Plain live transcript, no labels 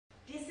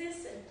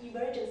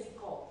emergency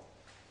call,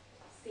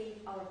 Save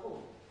Our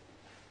Home.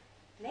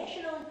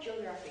 National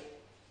Geographic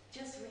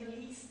just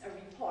released a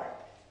report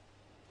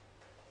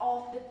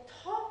of the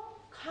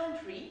top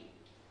country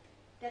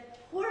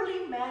that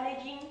poorly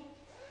managing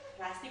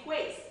plastic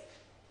waste.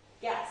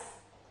 Yes,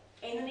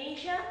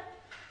 Indonesia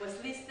was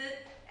listed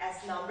as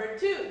number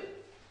 2.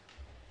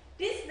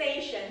 This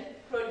nation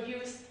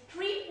produced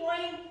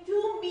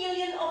 3.2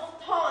 million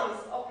of tons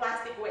of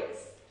plastic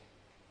waste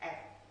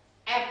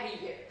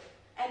every year.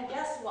 And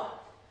guess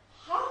what?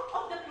 Half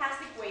of the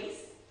plastic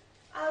waste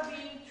are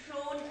being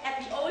thrown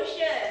at the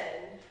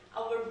ocean.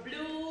 Our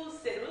blue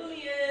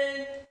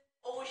cerulean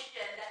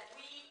ocean that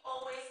we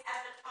always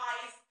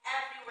advertise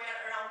everywhere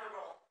around the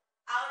world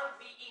are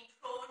being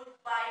thrown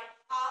by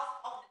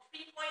half of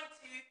the 3.2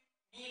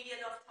 million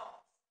of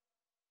tons.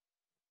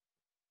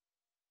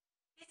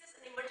 This is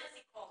an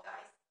emergency call,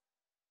 guys,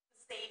 to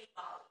save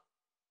Bali,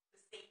 to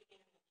save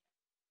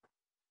Indonesia.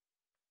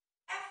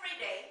 Every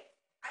day,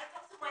 I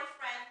talk to my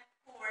friend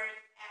who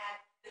works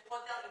at the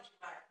hotel in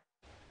Johana.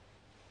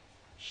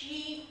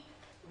 She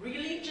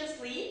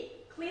religiously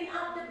cleans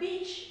up the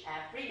beach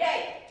every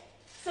day.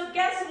 So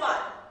guess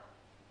what?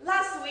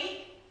 Last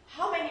week,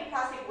 how many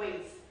plastic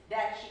waste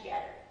that she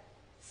gathered?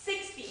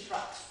 60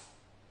 trucks.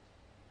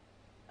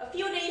 A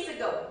few days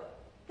ago,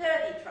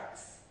 30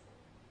 trucks.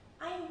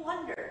 I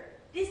wonder,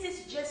 this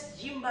is just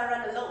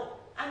Jimbaran alone.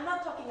 I'm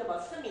not talking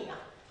about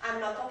Seminyak. I'm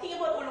not talking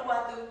about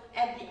Uluwatu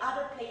and the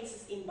other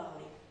places in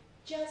Bali.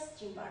 Just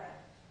Jimbaran.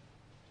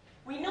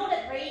 We know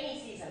that rainy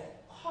season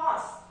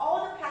causes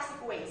all the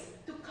plastic waste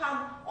to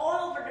come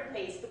all over the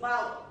place to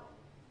Bali.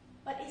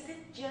 But is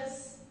it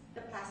just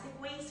the plastic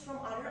waste from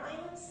other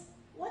islands?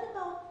 What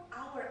about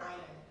our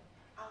island,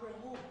 our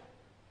home?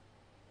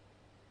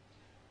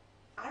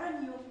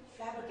 Aren't you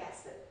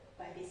flabbergasted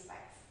by these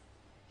facts?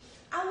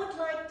 I would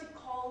like to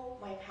call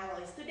my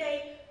panelists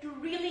today to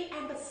really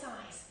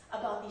emphasize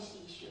about this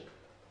issue.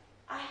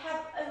 I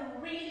have a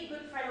really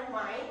good friend of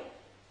mine,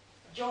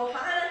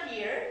 Johana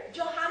here.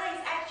 Johana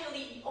is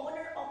actually the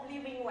owner of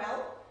Living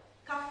Well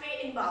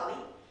Cafe in Bali.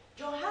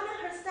 Johana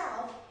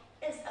herself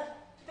is a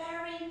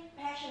very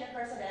passionate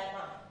person that I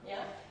admire.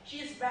 Yeah? She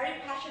is very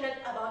passionate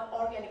about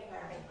organic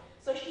farming.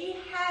 So she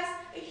has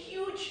a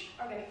huge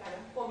organic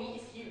farming. For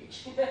me, it's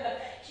huge.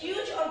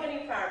 Huge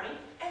organic farming,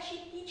 and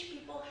she teaches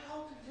people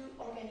how to do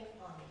organic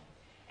farming.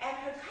 And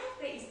her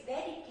cafe is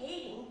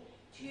dedicating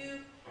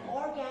to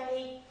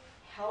organic,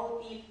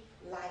 healthy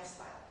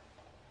lifestyle.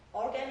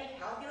 Organic,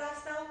 healthy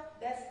lifestyle,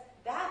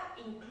 that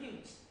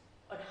includes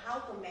on how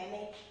to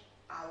manage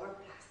our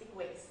plastic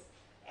waste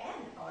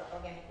and our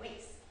organic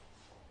waste.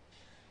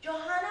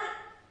 Johana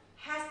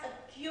has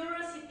a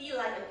curiosity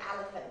like an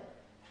elephant.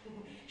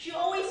 She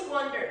always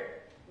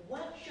wondered,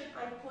 what should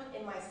I put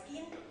in my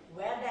skin?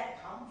 Where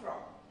that come from?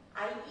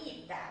 I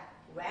eat that.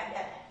 Where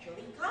that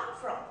actually come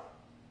from?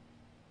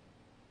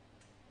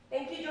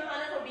 Thank you,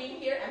 Johana, for being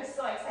here. I'm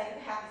so excited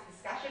to have this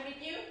discussion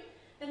with you.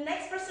 The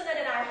next person that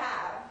I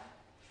have,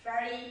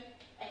 very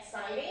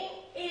exciting,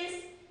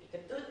 is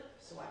Pecatu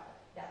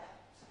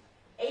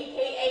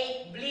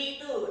aka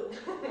Blitoet.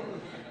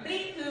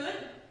 Blitoet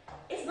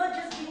is not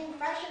just being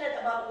passionate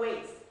about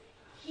waste.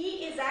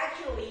 He is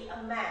actually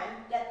a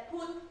man that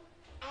put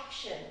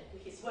action to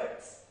his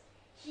words.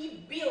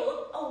 He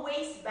built a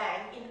waste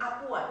bank in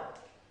Apuan.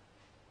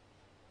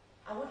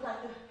 I would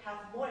like to have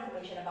more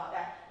information about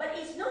that. But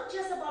it's not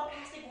just about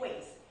plastic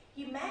waste.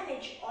 He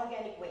managed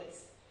organic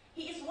waste.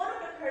 He is one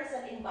of the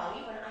person in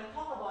Bali when I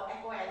talk about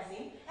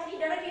ecoenzyme, and he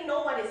directly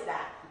knows what is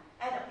that.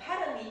 And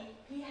apparently,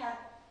 he has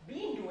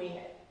been doing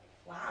it.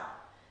 Wow.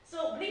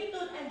 So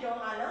Blitoet and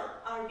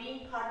Johana are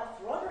being part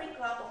of Rotary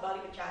Club of Bali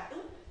Pecatu.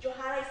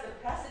 Johana is the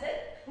president,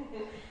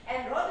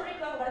 and Rotary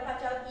Club of Bali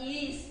Pecatu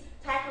is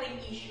tackling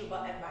issue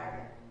about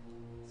environment.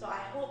 So I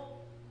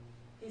hope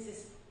this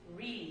is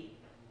really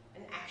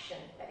an action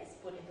that is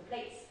put into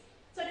place.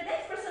 So the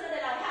next person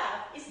that I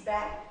have is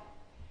Betty.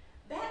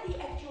 Betty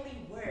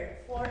actually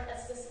worked for a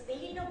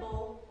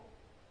sustainable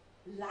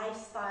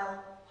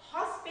lifestyle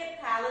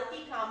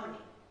hospitality company.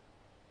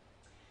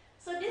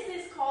 So this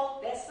is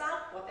called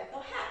Desa Potato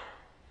Hat.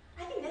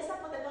 I think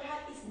Desa Potato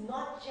Hat is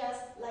not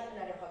just like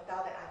another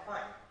hotel that I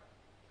find,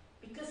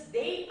 because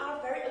they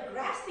are very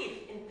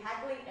aggressive in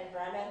tackling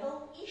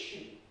environmental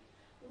issues.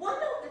 One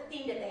of the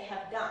things that they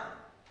have done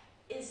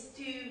is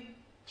to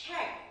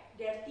check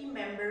their team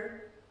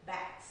member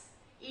bags.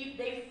 If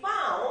they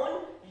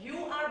found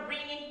you are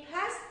bringing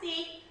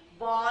plastic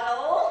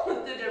bottle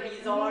to the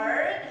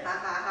resort,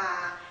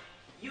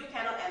 you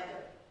cannot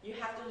enter. You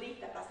have to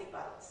leave the plastic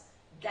bottles.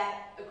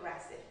 That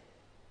aggressive,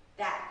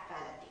 that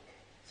fanatic.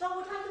 So I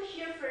would like to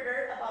hear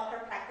further about her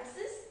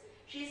practices.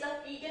 She's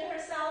a vegan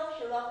herself.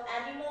 She loves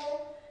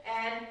animals.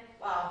 And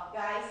wow,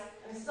 guys,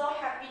 I'm so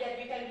happy that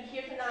you can be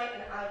here tonight,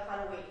 and I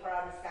can't wait for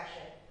our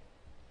discussion.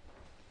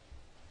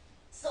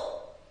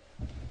 So,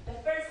 the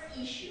first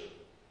issue,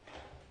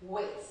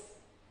 waste.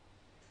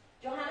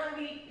 Johana,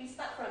 we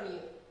start from you.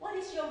 What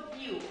is your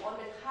view on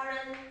the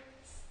current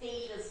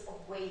status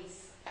of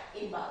waste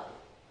in Bali?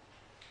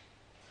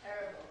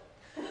 Terrible.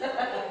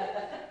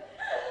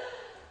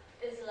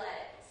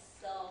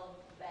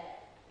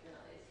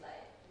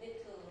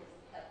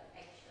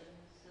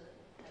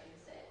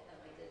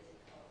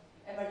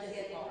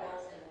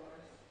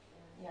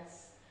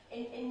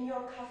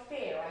 your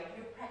cafe, right,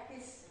 you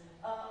practice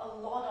a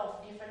lot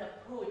of different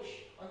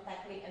approach on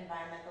tackling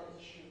environmental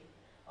issue.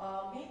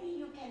 Maybe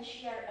you can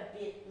share a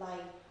bit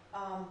like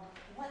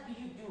what do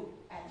you do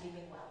at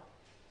Living Well?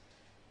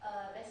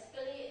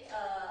 Basically,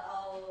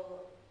 our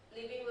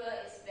Living Well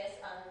is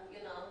based on,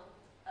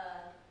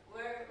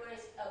 where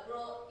is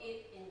grow,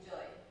 eat,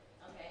 enjoy.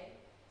 Okay,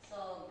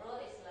 so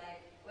grow is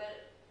like where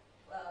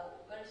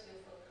does your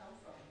food come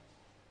from?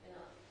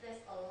 There's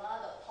a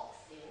lot of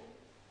toxin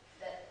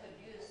that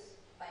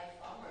produced by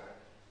farmer,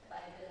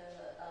 by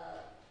the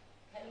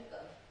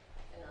chemical,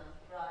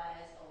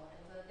 rice or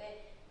whatever.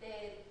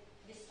 They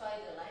destroy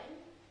the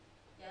land,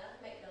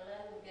 make the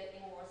land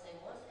getting worse and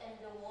worse, and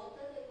the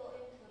water they go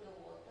into the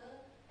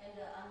water and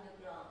the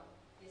underground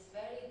is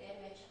very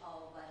damage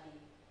our body.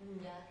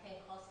 Can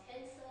cause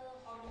cancer,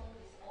 hormone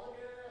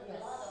disorder,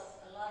 Yes.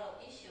 a lot of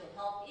issue,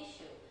 health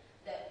issue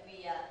that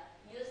we are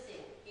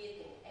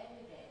eating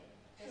every day.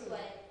 That's True.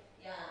 why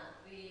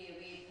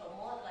we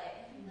promote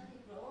like everybody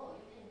grow.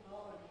 You can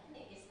grow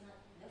organic. It's not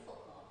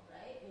difficult,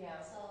 right? Yeah.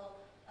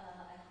 So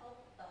I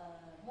hope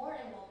more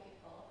and more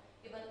people,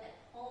 even at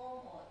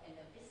home or in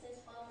a business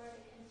farmer,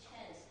 they can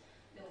change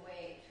the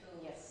way to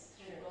Yes,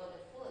 to true. grow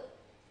the food.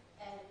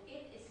 And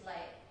it is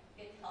like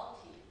eat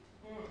healthy.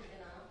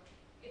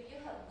 If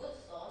you have good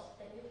sauce,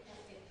 then you can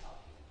eat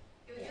healthy.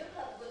 If you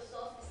have good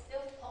sauce, it's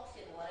still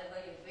toxin.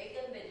 Whatever you're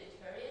vegan,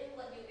 vegetarian,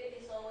 what you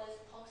eat is always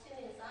toxin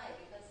inside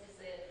because it's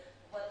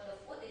what the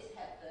food is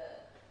have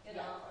the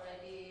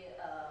already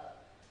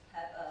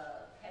have a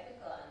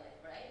chemical on it,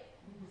 right?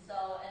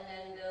 So and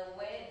then the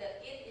way the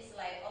eat is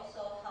like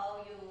also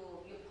how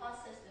you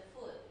process the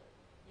food.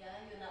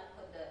 You not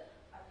put the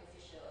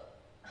artificial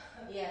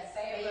Yes,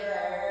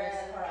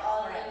 flavors, correct.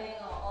 coloring,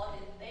 or all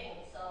these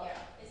things. So Yeah.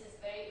 this is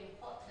very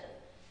important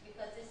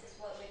because this is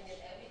what we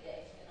need every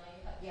day.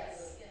 You have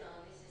Yes. to,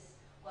 this is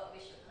what we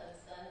should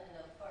concern in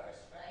the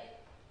first,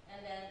 right? And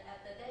then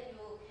after that,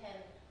 you can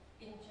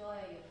enjoy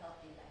your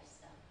healthy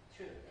lifestyle.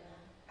 True.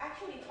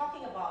 Actually,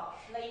 talking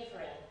about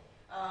flavoring,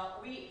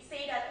 we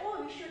say that,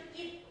 we should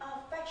eat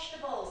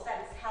vegetables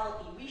that is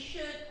healthy. We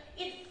should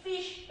eat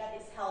fish that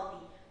is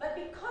healthy. But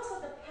because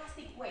of the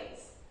plastic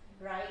waste,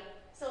 right?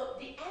 So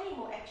the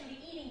animal actually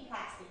eating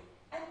plastic.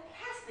 And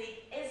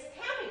plastic is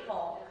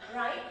chemical,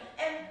 right?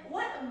 And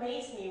what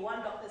amazed me,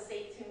 one doctor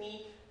said to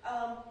me,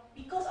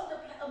 because of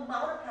the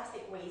amount of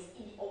plastic waste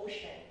in the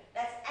ocean,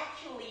 that's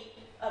actually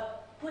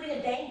putting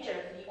a danger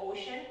to the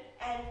ocean,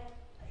 and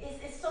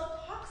it's so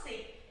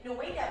toxic in a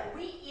way that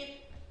we eat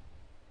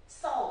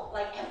salt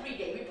like every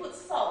day. We put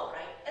salt,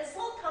 right? And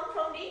salt comes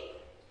from the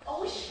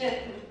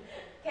ocean.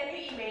 Can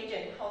you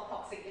imagine how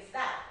toxic is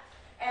that?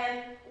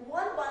 And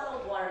one bottle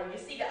of water, you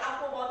see the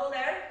aqua bottle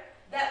there?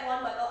 That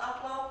one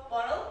aqua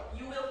bottle,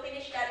 you will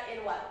finish that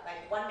in what?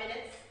 Like 1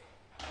 minute?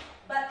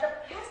 But the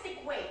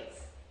plastic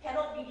waste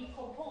cannot be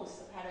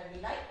decomposed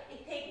apparently. Like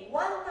it takes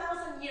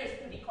 1,000 years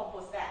to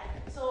decompose that.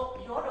 So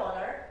your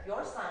daughter,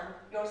 your son,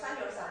 your son,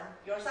 your son,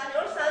 your son,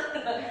 your son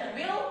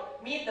will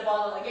meet the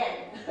bottle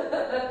again.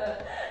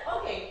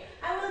 Okay,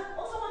 I will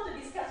also want to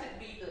discuss with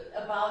Blitoet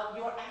about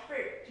your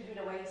effort to do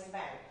the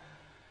wingspan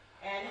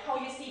and how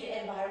you see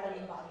the environment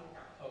in Bali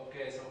now.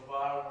 Okay, so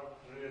far,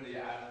 really,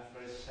 I'm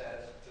very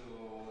sad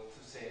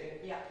to say.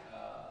 Yeah.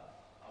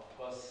 Of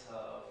course,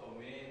 for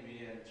me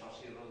and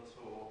Trustee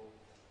Rotary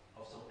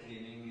also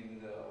cleaning in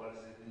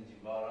in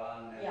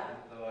Jimbaran and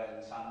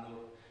and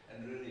Sanur,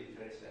 and really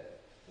very sad.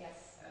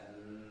 Yes.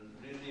 And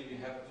really, we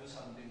have to do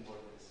something for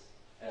this.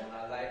 And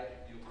I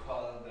like you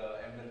call the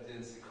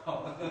emergency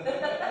call.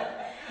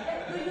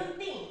 And do you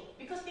think,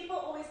 because people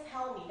always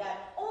tell me that,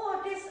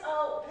 this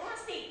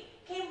plastic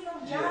came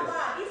from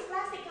Java, this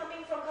plastic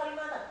coming from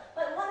Kalimantan,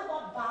 but what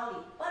about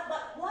Bali? But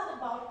what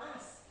about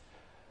us?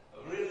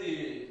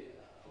 Really,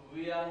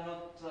 we are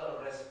not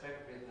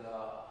respect with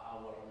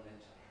our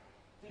nature.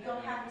 We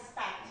don't have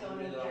respect to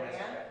We don't nature,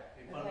 respect.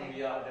 Even Okay.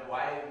 we are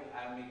why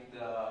I make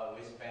the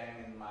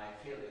waistband in my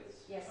village.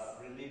 Yes.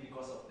 Really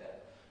because of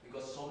that.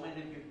 Because so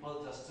many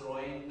people just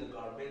throwing the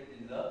garbage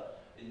in the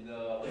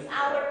It's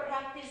our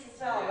practice as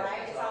well, Yes,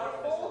 right? It's our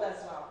fault as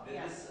well.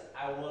 That is,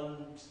 I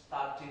want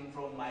starting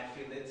from my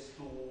village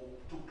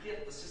to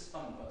create the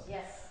system first.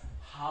 Yes.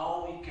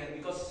 How we can,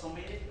 because so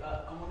many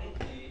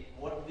community,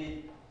 what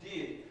they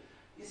did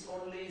is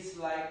only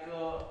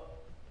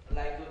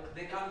like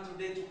they come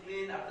today to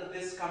clean, after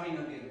this coming.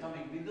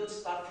 We don't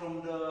start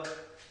from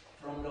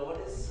the what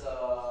is.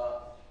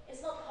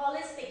 It's not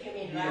holistic, you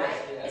mean, Yes,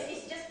 right? yes.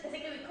 It's just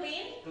basically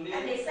clean, Clean,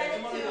 and they send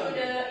it to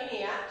the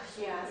India.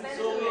 Send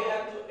So it we to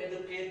have to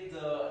educate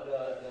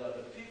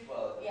the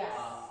people. Yes.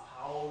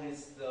 How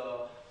is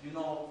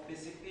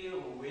basically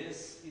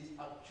waste is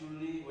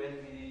actually when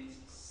we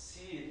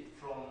see it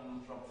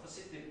from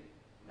positive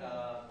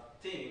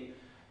thing.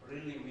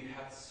 Really, we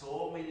have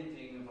so many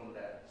things from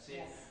that. See,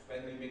 Yes.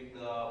 when we make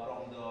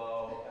from the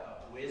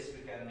waste,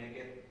 we can make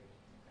it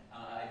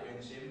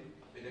eco-enzyme.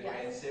 With the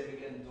Yes. same we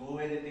can do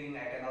anything.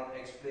 I cannot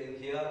explain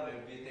here.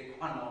 Maybe take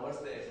 1 hour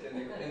to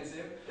explain the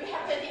same. We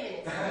have 20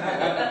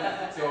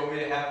 minutes. So we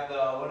have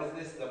the, what is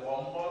this? The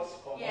compost.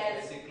 Compost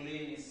Yes. basically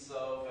is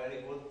very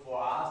good for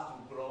us to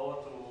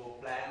grow, to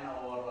plant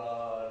our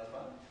this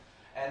one.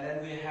 And then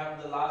we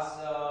have the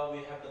last, we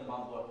have the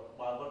maggot.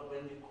 Maggot,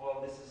 when we call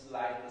this is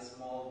like the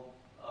small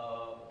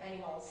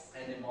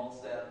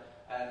animals there,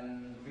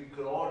 and we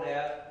grow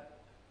there.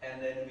 And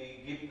then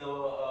we give the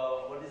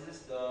what is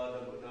this,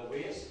 the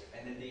waste,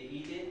 and then they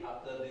eat it.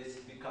 After this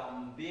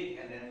become big,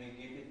 and then we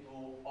give it to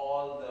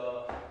all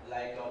the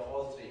like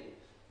poultry.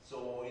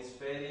 So it's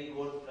very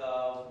good.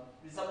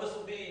 It's supposed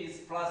to be is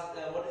plus.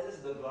 What is this?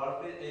 The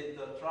garbage.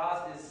 The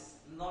trash is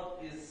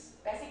not is.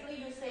 Basically,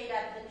 you say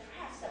that the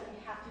trash that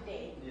we have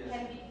today Yes.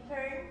 can be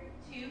turned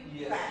to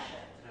Yes.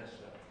 treasure.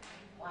 Treasure.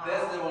 Wow.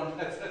 That's the one.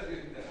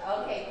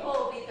 Okay,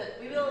 cool, Blitoet.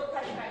 We will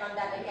touch back on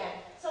that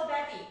again. So,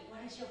 Betty,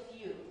 what is your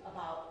view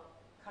about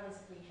current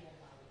situation in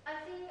Bali? I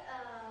think,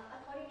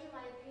 according to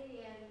my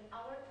opinion,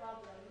 our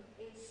problem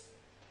is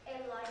a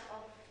lack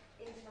of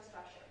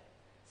infrastructure.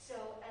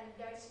 So, and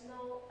there's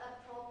no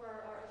proper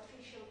or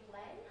official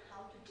plan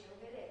how to deal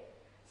with it.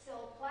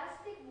 So,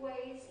 plastic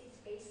waste is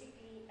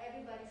basically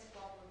everybody's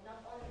problem,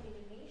 not only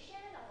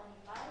Indonesia, not only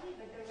Bali,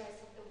 but the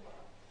rest of the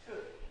world.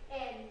 True.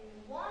 And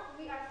what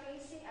we are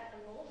facing at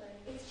the moment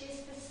is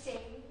just the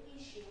same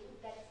issue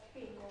that's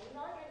been going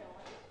on and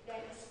on.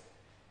 That is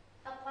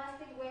a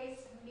plastic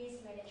waste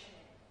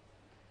mismanagement.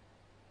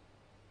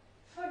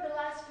 For the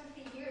last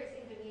 50 years,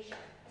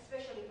 Indonesia,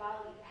 especially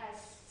Bali, has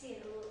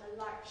seen a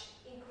large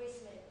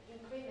increment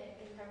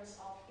in terms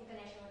of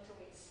international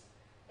tourists.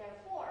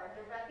 Therefore,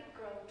 the rapid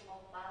growth of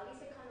Bali's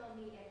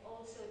economy and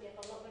also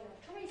development of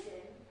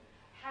tourism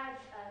have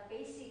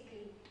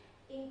basically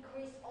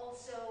increased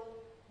also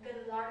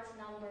the large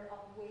number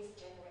of waste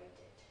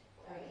generated.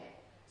 Right? Okay.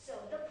 So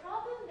the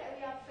problem that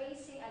we are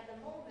facing at the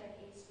moment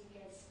is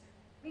because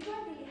we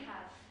don't really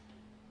have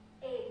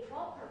a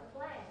proper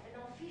plan,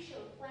 an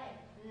official plan,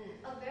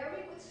 a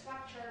very good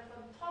structure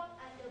from top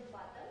until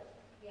bottom,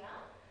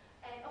 yeah.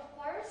 And of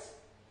course,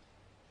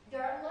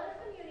 there are a lot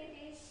of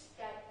communities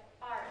that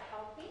are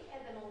helping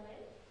at the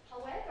moment.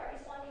 However,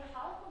 it's only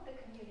half of the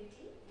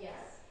community.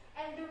 Yes.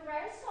 And the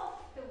rest of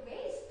the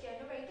waste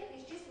generated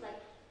is just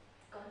like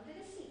gone to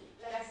the sea.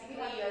 Like Basically,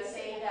 we are you're facing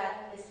saying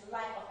at that it's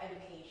lack of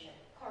education,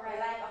 Correct.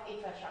 lack of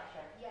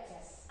infrastructure.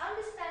 Yes.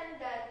 Understand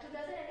that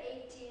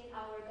 2018,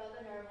 our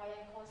governor,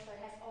 Wayan Koster,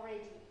 has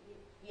already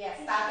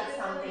Yes, started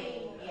issued something.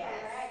 something, Yes.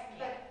 correct.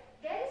 Yeah. But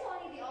that is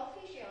only the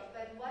official.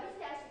 But what is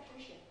the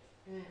execution?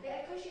 The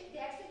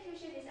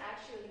execution is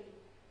actually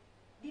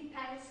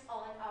depends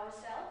on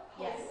ourselves,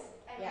 Yes.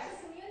 and Yes. as a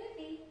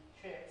community.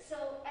 True.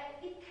 So, and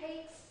it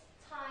takes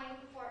time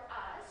for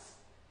us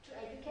to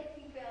educate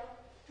people,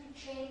 to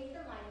change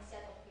the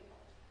mindset of people.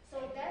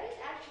 So that is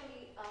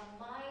actually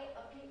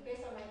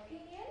based on my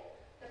opinion,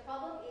 the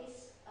problem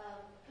is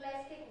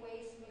plastic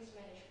waste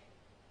mismanagement.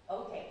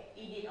 Okay,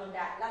 Edith on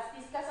that. Let's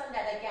discuss on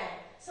that again.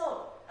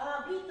 So,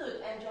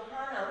 Blitoet and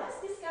Johana, let's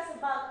discuss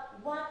about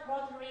what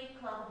Rotary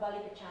Club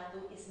Bali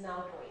Pecatu is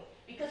now doing.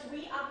 Because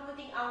we are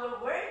putting our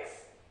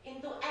words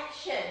into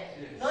action,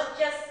 Yes. not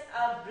just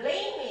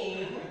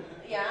blaming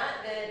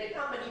the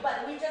company,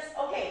 but we just,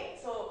 okay,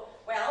 so,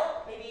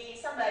 well, maybe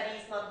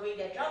somebody is not doing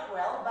their job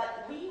well,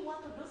 but we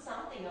want to do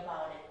something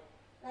about it.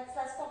 Let's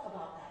talk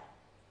about that.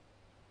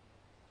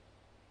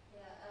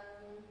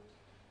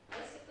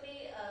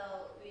 Basically,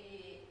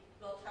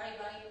 Rotary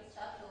Bali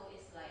Pecatu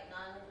is like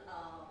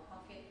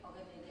non-profit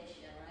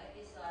organization, right?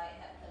 It's like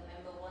have the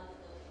member 1.2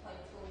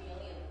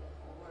 million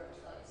followers,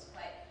 so it's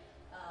quite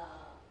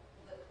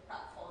good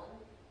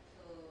platform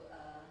to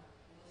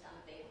do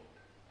something,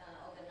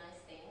 organize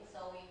things.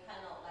 So we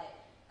kind of like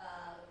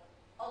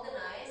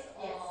organize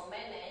or Yes.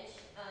 manage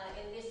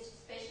in this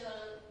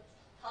special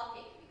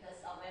topic because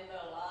our member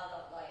a lot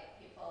of like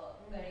people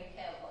very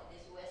care about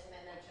this waste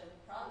management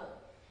problem.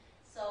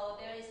 So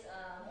there is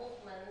a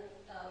movement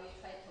we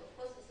try to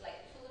push. It's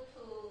like T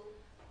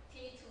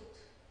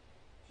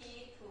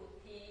to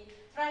T.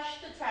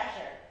 Trash to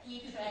treasure. T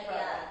to T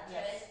program.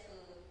 Trash to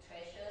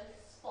treasure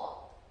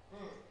sport.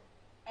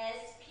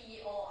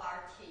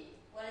 SPORT.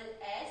 What is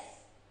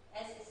S?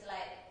 S is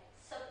like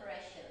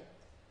separation.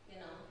 You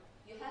know,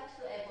 you have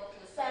to able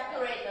to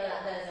Separate the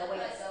separate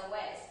waste. the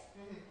waste.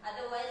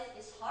 Otherwise,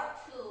 it's hard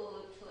to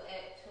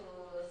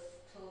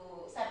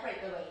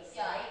Separate the waste,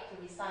 Yeah. right? To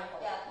recycle.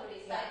 to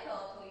recycle,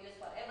 to use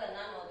whatever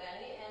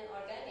non-organic and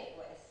organic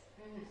waste.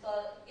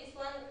 So this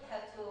one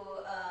have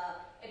to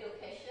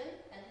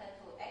education and have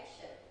to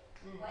action.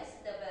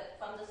 Waste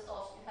from the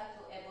source you have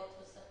to able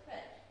to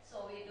separate.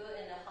 So we do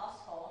in the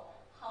household.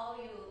 How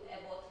you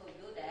able to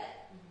do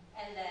that?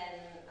 And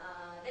then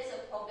there's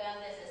a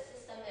program, there's a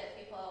system that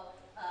people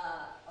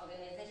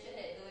organization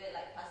that do it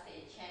like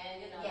plastic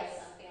exchange, Yes.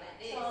 something like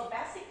this. So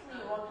basically,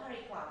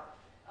 Rotary Club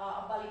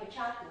of Bali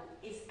Pecatu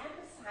is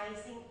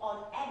emphasizing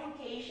on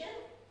education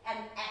and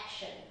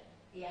action.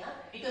 Yeah,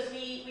 because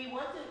we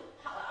want to,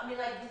 I mean,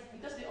 like this,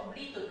 because we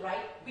Blitoet,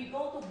 right? We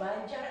go to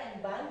Banjar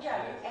and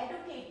Banjar to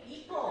educate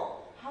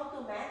people how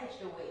to manage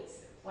the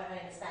waste, what I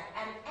understand.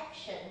 And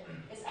action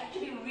is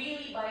actually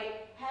really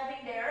by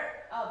having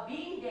there,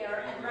 being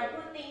there and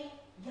recruiting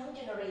young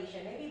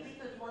generation. Maybe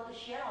Blitoet, you want to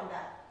share on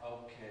that?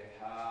 Okay,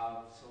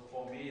 so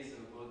for me it's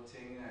a good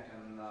thing I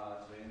can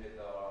join with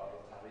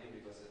Rotary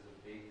because it's a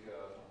big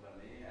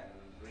company and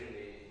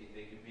really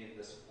they give me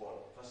the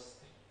support.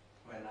 First,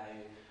 when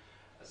I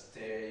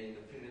stay in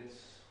the village,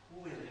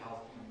 who will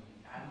help me?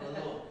 I'm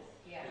alone.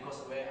 Yeah. Because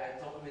when I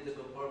talk with the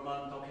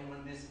government, talking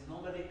with this,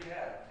 nobody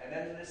care. And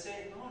then they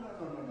say,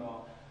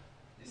 no.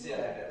 They say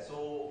like that.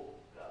 So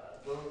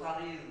the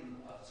Rotary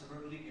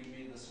absolutely give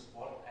me the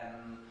support,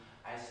 and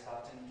I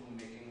started to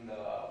making the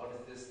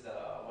waste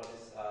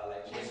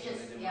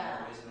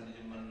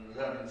management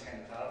learning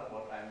center.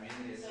 What I mean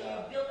is. So you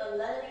built a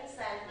learning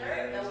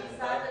center that we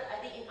started, I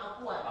think, in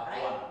Apuan,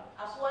 right?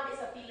 Apuan is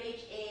a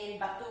village in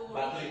Batu.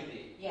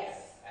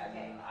 Yes. And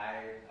okay.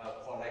 I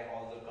collect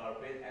all the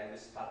garbage and we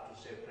start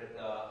to separate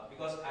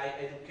because I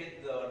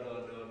educate the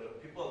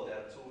people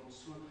there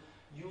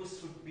you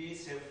should be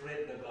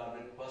separate the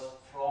garbage first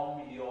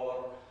from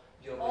your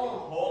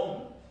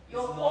home.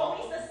 Your home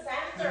is the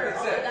center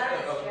of the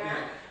garbage,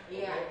 okay.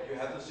 Yeah. You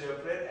have to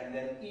separate and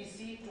then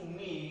easy to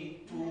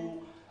me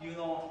to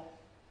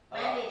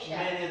manage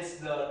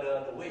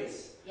the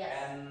waste. Yes.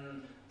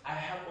 And I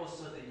have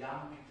also the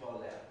young people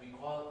there. We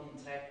call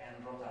Interact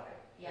and Rotary.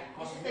 Yeah.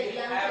 Because this is the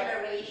young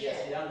generation.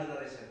 Yes, young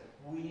generation.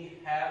 We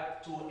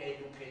have to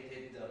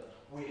educate them.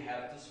 We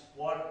have to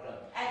support them.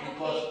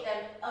 Educate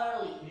them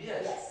early.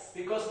 Yes.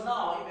 Because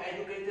now, if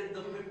educated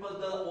the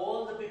people,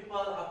 all the people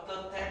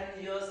after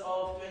 10 years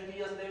or 20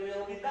 years, they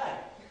will be die.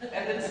 And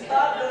then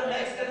start the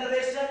next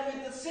generation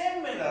with the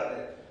same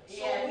manner.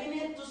 So we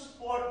need to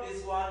support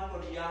this one for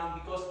the young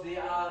because they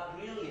are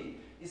really,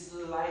 it's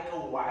like a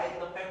white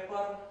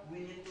paper. We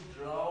need to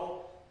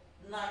draw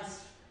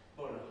nice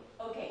for them.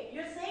 Okay,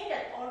 you're saying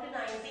that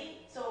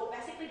organizing, so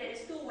basically there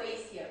is two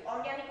ways here,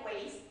 organic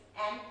waste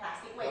and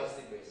plastic waste.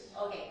 Plastic waste.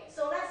 Okay,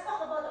 so let's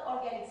talk about the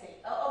organic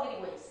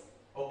waste.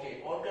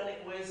 Okay,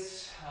 organic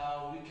waste,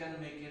 we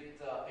can make it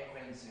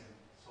eco-enzyme.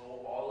 So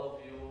all of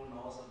you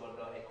knows about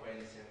the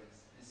eco-enzyme.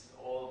 It's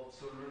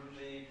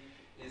absolutely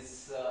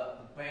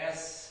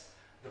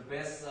the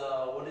best,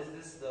 what is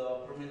this,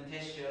 the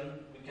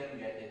fermentation, we can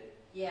get it.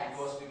 Yes.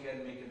 Because we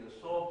can make it the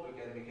soap, we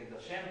can make it the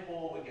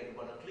shampoo, we can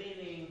do the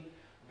cleaning,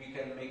 we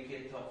can make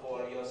it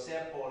for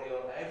yourself, for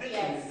your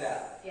everything is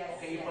there. Yes.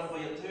 Okay, even for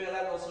your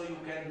toilet also you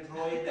can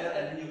throw it there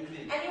and then you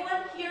clean.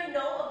 Anyone here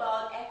know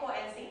about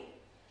eco-enzyme?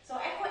 So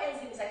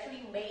eco-enzyme is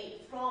actually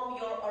made from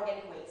your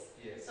organic waste.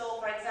 Yes.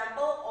 So for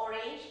example,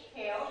 orange,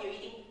 kale, you're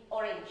eating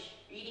orange,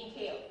 you're eating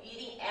kale, you're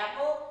eating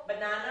apple,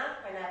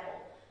 banana,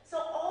 pineapple. So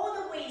all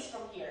the waste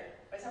from here,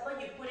 for example,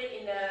 you put it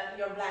in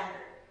your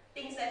blender.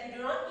 Things that you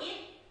do not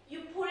eat,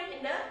 you put it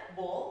in a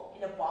bowl,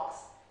 in a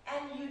box,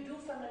 and you do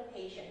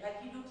fermentation,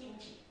 like you do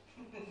kimchi.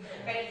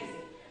 Very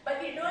easy.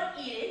 But you don't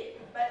eat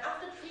it, but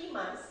after 3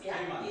 months,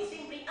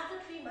 simply after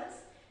 3 months,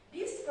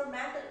 this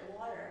fermented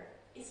water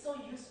is so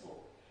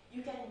useful.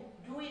 You can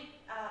do it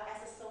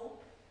as a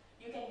soap,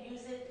 you can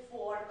use it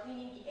for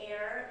cleaning the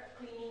air,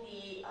 cleaning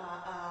the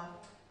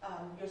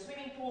your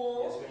swimming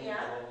pool.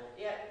 Yeah,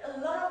 a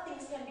lot of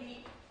things can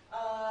be,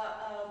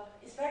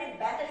 it's very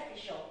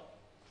beneficial.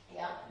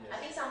 Yeah, yes. I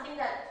think something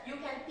that you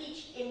can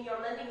teach in your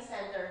learning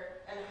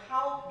center and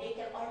how they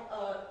can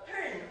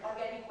turn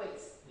organic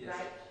waste, yes.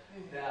 right?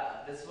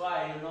 Yeah, that's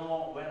why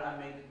when I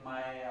make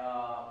my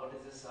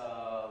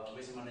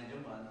waste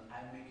management,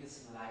 I make it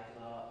like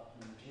a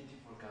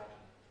beautiful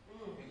garden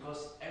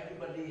because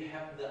everybody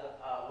have the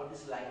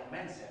like a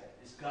mindset.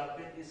 This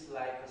garbage is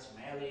like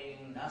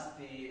smelling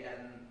nasty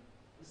and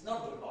it's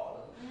not good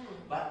all.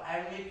 But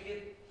I make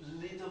it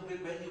little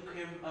bit when you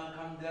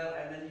come there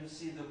and then you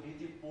see the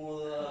beautiful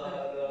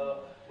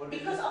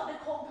because of the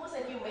compost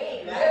that you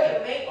made, right? Yeah.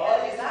 You make all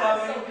is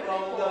coming so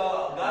from the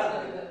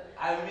garden.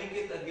 I make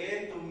it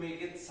again to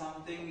make it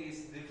something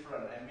is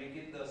different. I make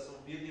it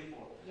so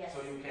beautiful. Yes.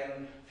 So you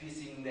can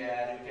fishing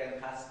there, you can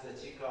catch the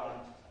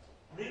chicken.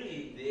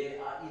 Really, they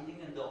are eating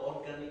in the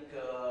organic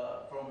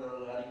from the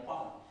organic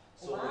farm.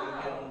 So you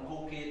can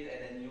cook it and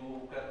then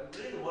you can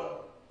really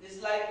work.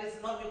 It's like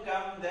it's not you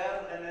come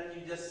there and then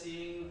you just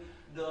seeing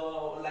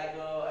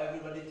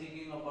everybody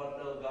thinking about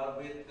the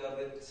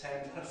garbage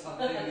center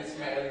something is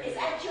smelling. It's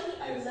actually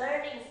a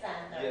learning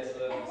center. Yes,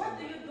 and what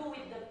do you do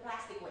with the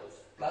plastic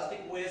waste?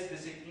 Plastic waste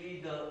basically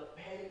the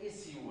very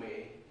easy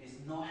way is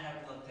not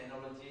have no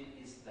technology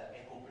is the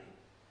eco brick.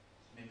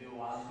 Maybe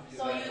one.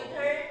 So you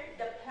turn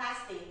the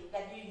plastic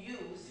that you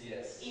use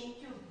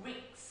into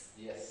bricks.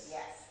 Yes.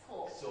 Yes.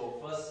 Cool. So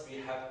first we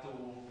have to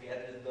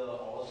get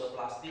all the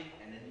plastic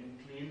and then you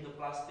clean the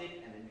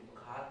plastic and then you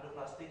cut the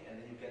plastic and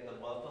then you get the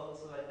bottles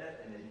like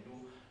that and then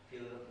you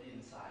fill it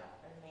inside.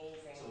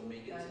 Amazing. So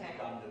make it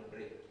become the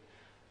brick.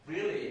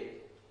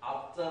 Really,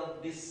 after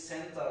this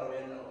center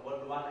when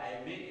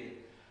I make it,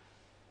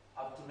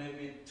 up to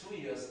maybe 2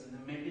 years,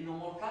 maybe no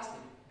more plastic.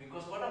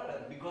 Because what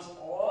happened? Because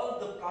all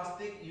the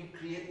plastic you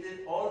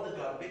created, all the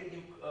garbage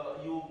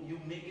you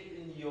make it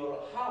in your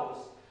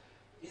house,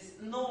 is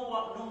no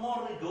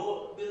more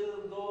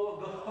will go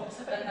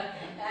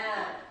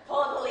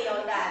Totally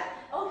on that.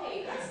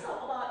 Okay, let's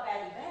talk about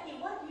Betty. Betty,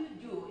 what do you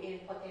do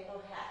in Potato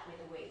Hat with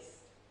the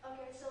waste?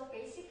 Okay, so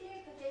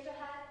basically, Potato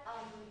Hat,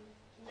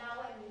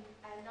 now and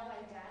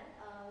then,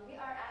 we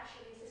are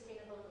actually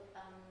sustainable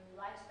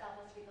lifestyle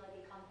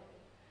hospitality company.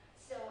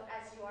 So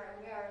as you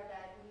are aware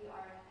that we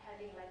are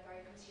having like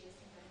very conscious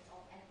in terms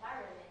of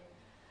environment.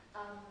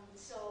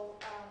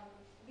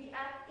 We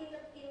act in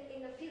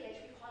the village.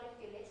 We call it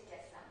village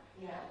desa.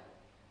 Yeah.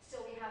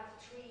 So we have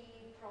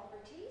 3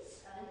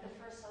 properties. The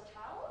first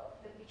hotel,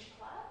 the beach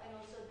club, and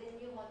also the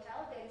new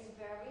hotel that is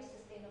very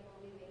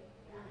sustainable living.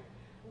 Yeah.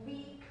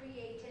 We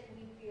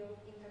built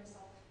in terms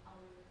of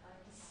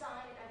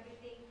design and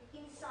everything.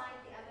 Inside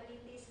the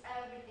amenities,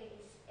 everything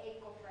is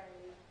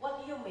eco-friendly.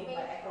 What do you mean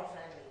by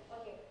eco-friendly?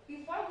 Okay,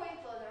 before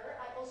going further,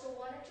 I also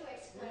wanted to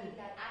explain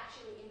that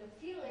actually in the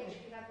village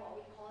we have what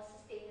we call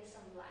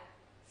sustainable lab.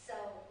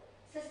 So,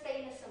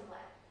 sustainable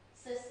lab.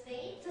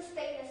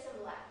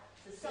 Sustainable lab.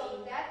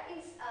 So that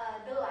is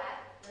the lab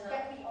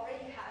that we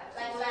already have.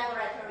 Like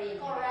laboratory.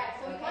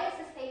 Correct. So we call it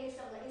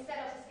sustainable lab. Instead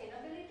of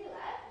sustainability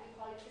lab, we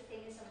call it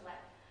sustainable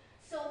lab.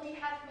 So we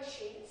have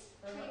machines,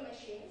 3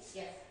 machines,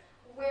 Yes.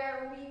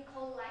 where we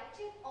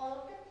collected all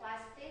of the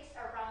plastics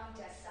around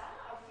Desa,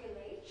 our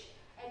village,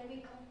 and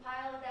we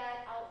compile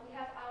that out. We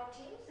have our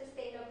team,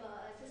 sustainable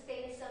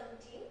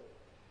team.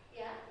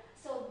 Yeah.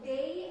 So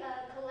they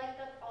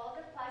collected all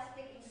the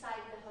plastic inside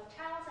the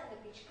hotels and the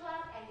beach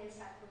club, and then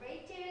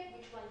separated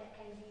which one that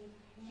can be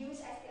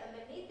used as the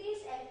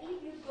amenities. And if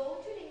you go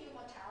to the new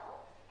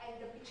hotel and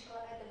the beach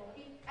club at the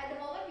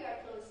moment we are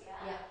closed, yeah.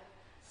 Yeah.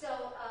 So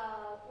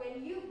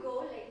when you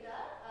go later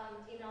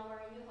in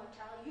our new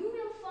hotel, you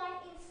will find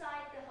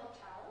inside the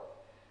hotel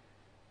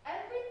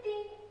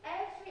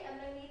every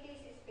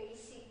amenities is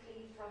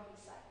basically from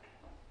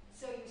recycle.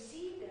 So you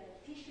see the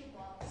tissue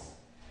box,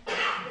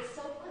 the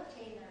soap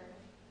container,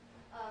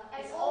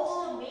 and It's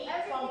also made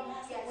everything- from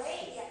plastic yes,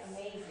 waste. yes.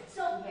 Amazing.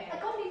 So Okay. a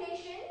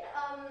combination.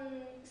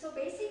 So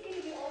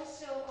basically, we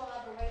also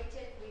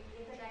collaborated with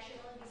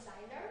international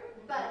designer,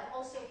 but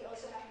also we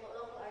also have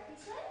local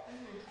artisan.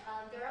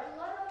 There are a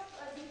lot of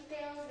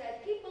details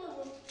that people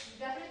would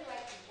definitely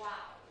like.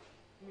 Wow,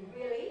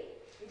 really?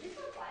 Is this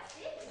from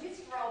plastic? Is this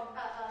from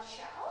a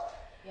shell?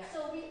 Yeah.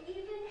 So we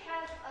even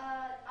have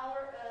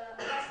our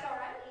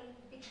restaurant in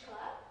Beach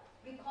Club.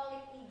 We call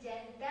it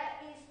Eden.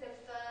 That is the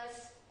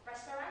first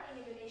restaurant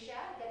in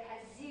Indonesia that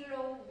has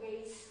zero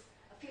waste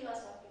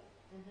philosophy.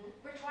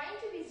 We're trying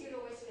to be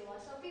zero waste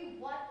philosophy.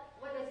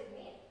 What does it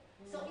mean?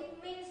 So it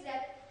means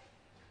that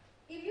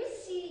if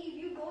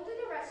you go to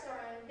the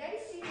restaurant, that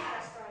is the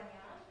restaurant,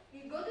 yeah.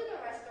 You go to the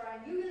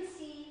restaurant, you will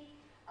see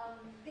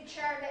the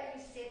chair that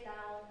you sit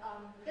down,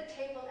 the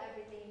table,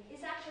 everything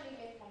is actually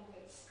made from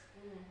waste.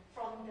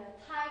 From the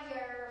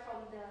tire,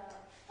 from the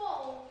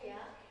foam,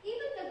 yeah.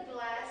 Even the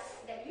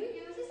glass that you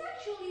use is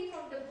actually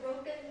from the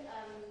broken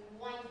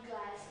wine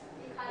glass.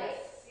 You cut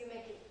it, you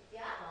make it,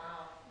 yeah.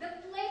 Wow. The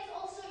plates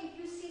also, if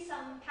you see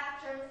some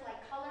patterns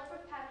like colorful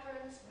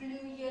patterns,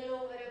 blue,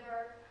 yellow,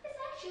 whatever, it's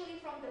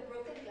actually from the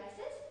broken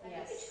glasses, like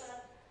the beach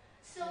club.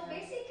 So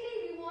basically,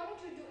 we wanted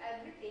to do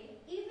everything,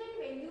 even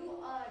when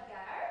you are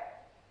there.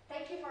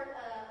 Thank you for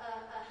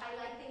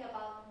highlighting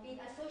about being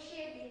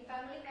associated, being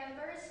family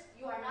members.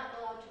 You are not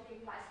allowed to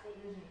bring plastic.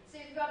 So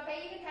if you are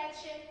paying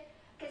attention,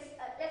 because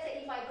let's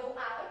say if I go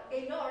out,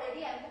 they know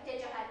already I'm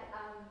Potato Hat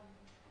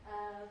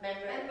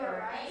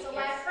member, right? So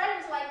my friend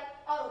was like,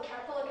 "Oh,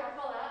 careful, Betty,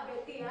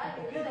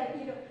 they will like,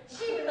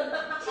 she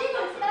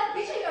will start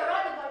bitching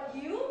around about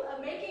you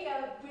bringing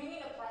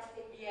a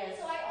plastic." Yes.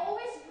 So I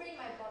always bring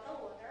my bottled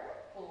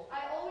water. Cool.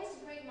 I always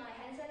bring my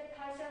hand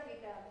sanitizer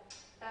with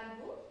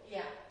bamboo.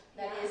 Yeah.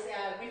 That is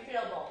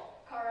refillable.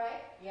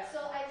 Correct. Yeah.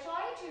 So I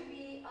try to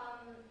be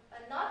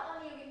not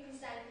only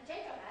represent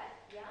Potato Hat,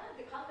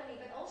 the company,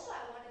 but also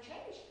I want to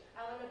change.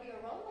 I want to be a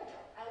role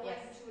model. I want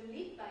to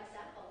lead by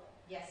example.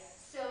 Yes.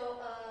 So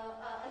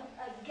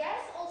a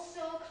guest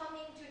also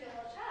coming to the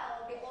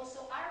hotel, they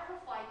also are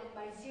provided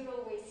by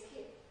zero waste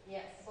kit.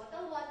 Yes.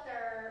 Bottled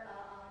water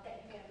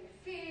that you can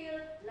refill,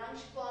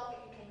 lunch box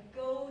that you can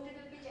go to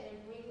the beach and then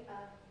bring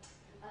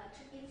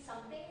to eat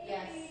something in the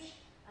beach,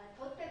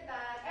 tote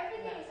bag,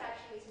 everything is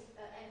actually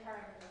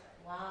environmental.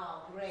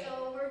 Wow, great.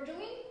 So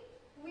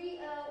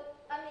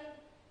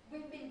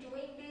we've been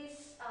doing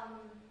this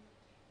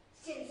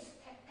since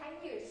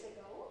 10 years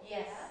ago.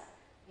 Yes.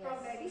 Yeah.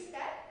 From baby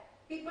step,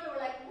 people were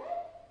like,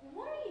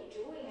 what are you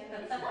doing?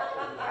 I mean, it's not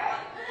gonna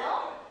work,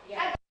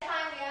 At the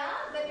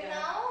time, but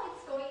now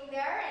it's going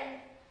there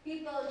and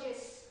people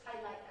just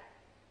highlight that.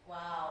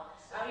 Wow.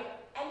 So, I mean,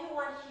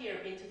 anyone here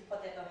been to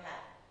Potato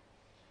Hat?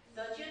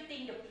 Don't you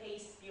think the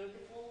place is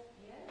beautiful?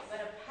 yes. But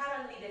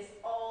apparently there's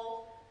a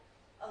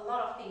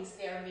lot of things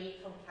there made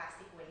from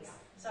plastic waste.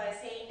 So I'm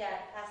saying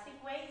that plastic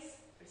waste,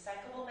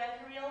 recyclable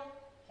material,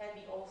 can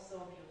be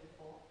also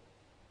beautiful.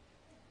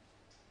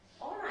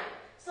 Alright,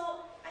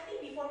 so I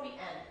think before we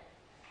end,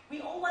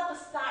 we all want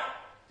to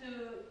start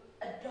to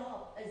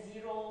adopt a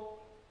zero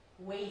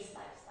waste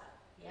lifestyle.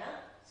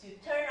 Yeah? To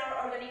turn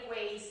our organic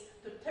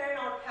waste, to turn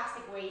our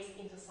plastic waste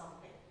into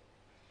something.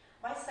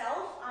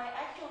 Myself, I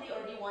actually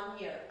already 1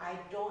 year, I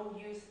don't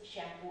use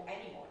shampoo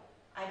anymore.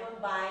 I don't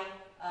buy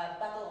a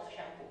bottle of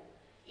shampoo.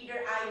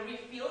 Either I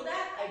refill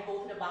that, I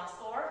go to the box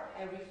store,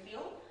 I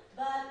refill.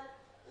 But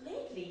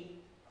lately,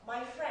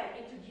 my friend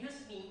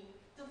introduced me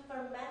to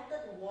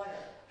fermented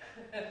water.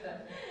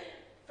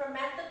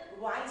 Fermented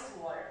rice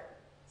water.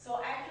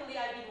 So actually,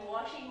 I've been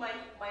washing my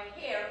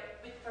hair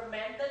with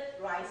fermented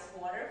rice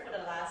water for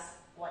the last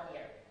 1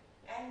 year.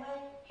 And my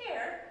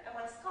hair and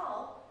my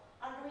scalp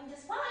are doing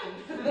just fine.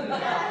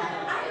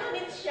 I don't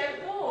need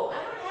shampoo.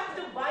 I don't have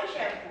to buy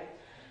shampoo.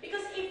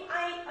 Because if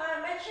I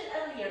mentioned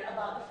earlier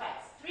about the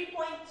facts,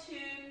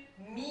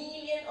 3.2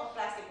 million of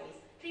plastic waste,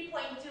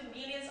 3.2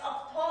 millions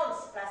of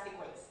tons plastic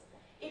waste.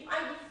 If I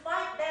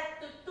divide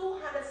that to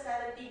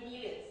 270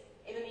 millions,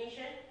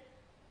 Indonesian,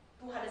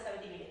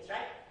 270 millions,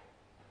 right?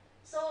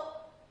 So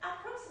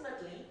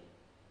approximately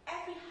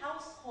every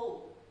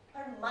household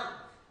per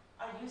month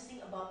are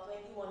using about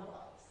 21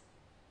 bottles.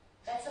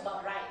 That's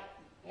about right.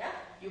 Yeah?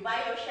 You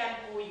buy your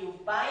shampoo, you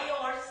buy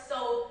your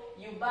soap,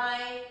 you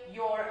buy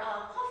your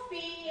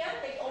coffee, yeah?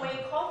 Take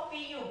away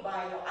coffee, you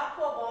buy your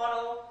aqua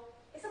bottle.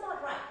 It's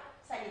about right.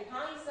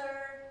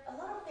 Sanitizer, a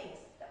lot of things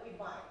that we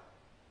buy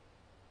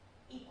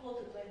equal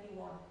to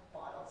 21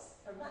 bottles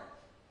per month.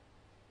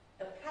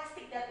 The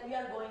plastic that we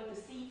are going to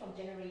see from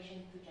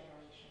generation to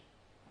generation.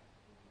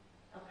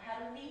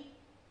 Apparently,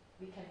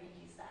 we can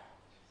reduce that.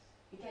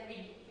 We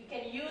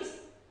can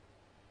use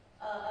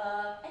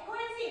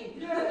ecoenzyme.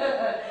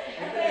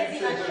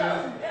 Ecoenzyme, I'm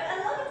sure. There are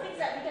a lot of things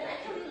that we can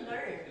actually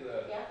learn.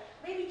 Yeah?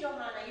 Maybe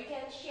Johana, you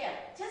can share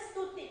just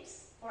 2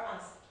 tips for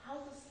us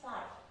how to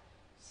start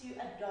to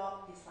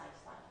adopt this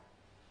lifestyle.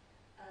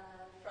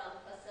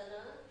 From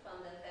personal, from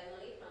the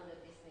family, from the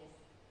business.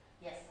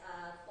 Yes.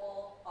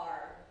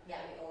 4R Yeah.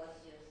 that we always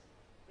use.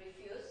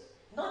 Refuse.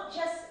 Not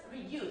just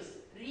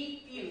reduce,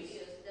 refuse.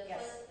 The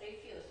Yes. first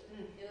refuse.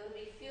 You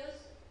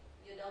refuse,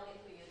 you don't need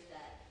to use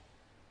that.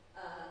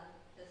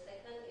 The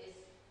second is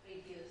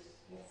reduce.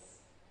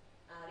 Yes.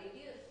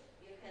 Reduce.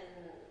 You can,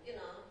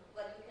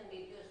 what you can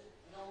reduce,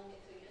 don't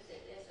need to use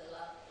it. There's a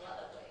lot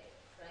of ways,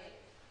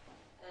 right?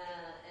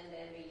 And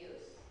then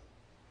reuse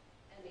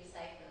and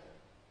recycle.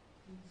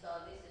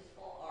 So this is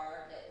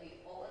 4R that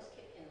we always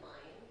keep in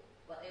mind.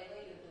 Whatever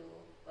you do,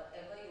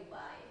 whatever you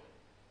buy,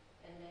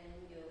 and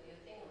then you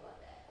think about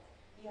that.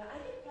 Yeah, I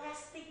think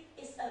plastic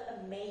is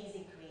an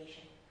amazing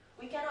creation.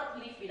 We cannot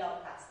live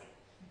without plastic.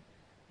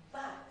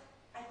 But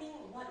I think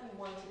what we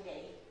want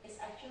today is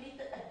actually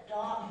to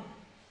adopt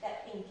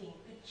that thinking,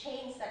 to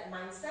change that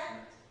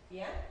mindset,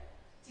 yeah,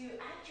 to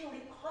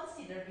actually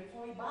consider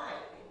before we buy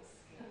things.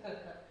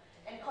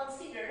 And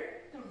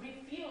consider to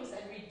refuse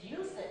and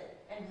reduce it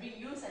and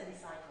reuse and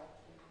recycle.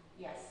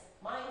 Yes,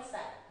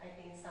 mindset, I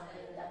think, is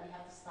something that we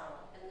have to start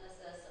on. And as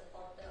a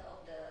supporter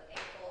of the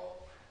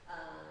eco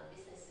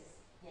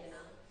businesses, Yes.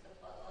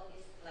 support all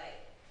these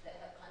that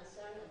have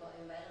concern about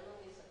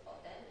environment, we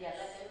support them. Yes.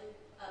 Let them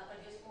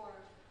produce more.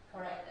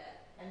 Correct. About that.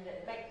 And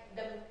make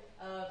them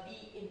be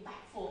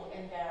impactful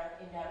in their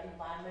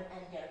environment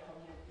and their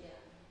community.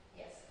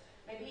 Yeah. Yes.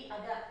 Maybe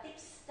ada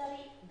tips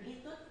dari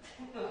Blitoet?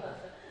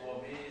 For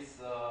me, is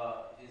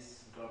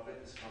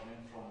garbage is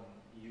coming from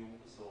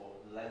you.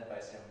 So led by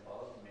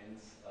sample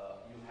means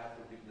you have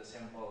to give the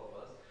sample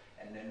first,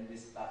 and then we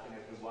starting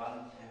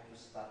everyone have to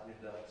start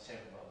with the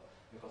sample,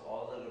 because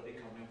all the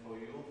garbage coming for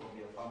you from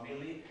your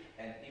family,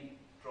 and if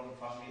from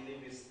family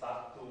we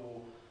start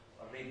to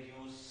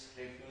refuse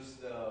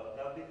the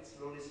garbage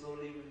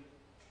slowly.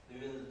 We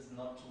will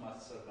not too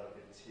much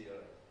garbage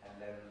here, and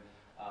then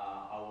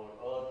our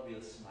earth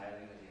will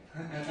smiling again.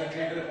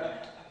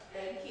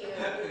 Thank you.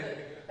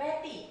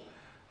 Betty,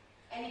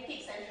 any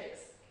tips and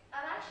tricks?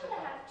 Actually,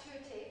 I have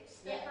 2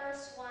 tips. The Yeah.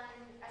 first one,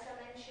 as I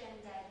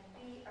mentioned, that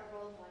be a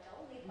role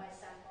model, lead by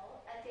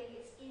example. I think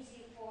it's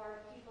easy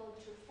for people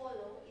to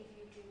follow if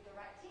you do the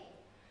right thing.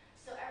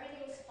 So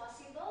everything is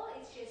possible.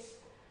 It's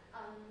just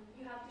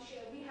you have to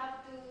share. We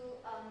have to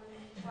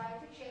try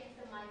to change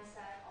the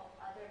mindset of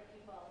other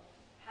people.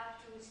 Have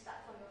to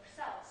start from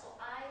yourself. So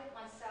I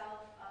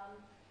myself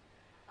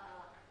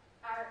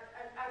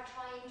are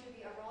trying to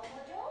be a role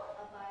model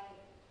by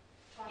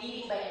trying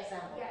Leading to, by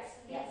example. Yes,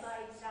 lead Yes. by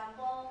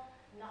example.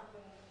 Not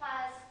bringing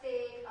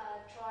plastic.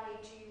 Try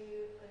to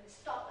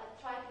stop.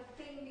 Try to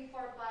think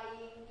before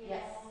buying.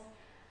 Yes.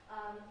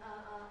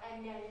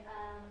 And then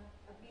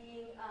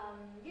being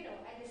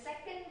And the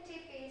second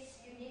tip is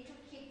you need to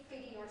keep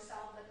feeding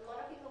yourself. But a lot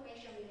of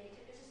information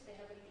related to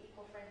sustainability,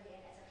 eco-friendly,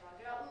 and etc.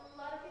 There are a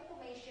lot of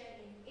information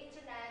in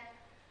internet,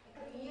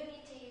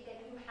 community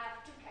that you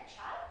have to catch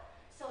up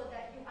so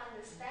that you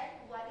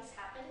understand what is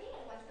happening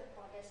and what's the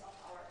progress of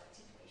our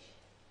situation.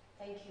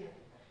 Thank you.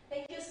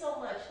 Thank you so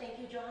much. Thank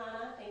you,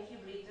 Johana. Thank you,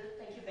 Blitoet.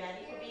 Thank you,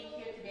 Betty, for being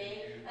here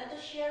today and to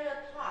share your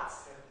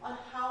thoughts on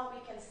how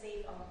we can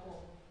save our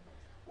home.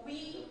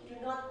 We do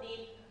not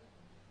need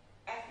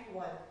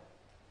everyone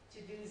to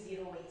do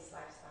zero waste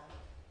lifestyle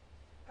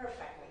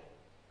perfectly,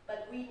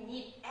 but we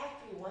need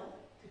everyone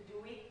to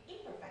do it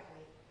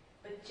imperfectly,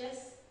 but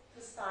just to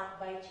start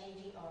by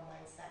changing our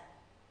mindset.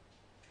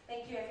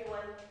 Thank you,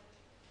 everyone.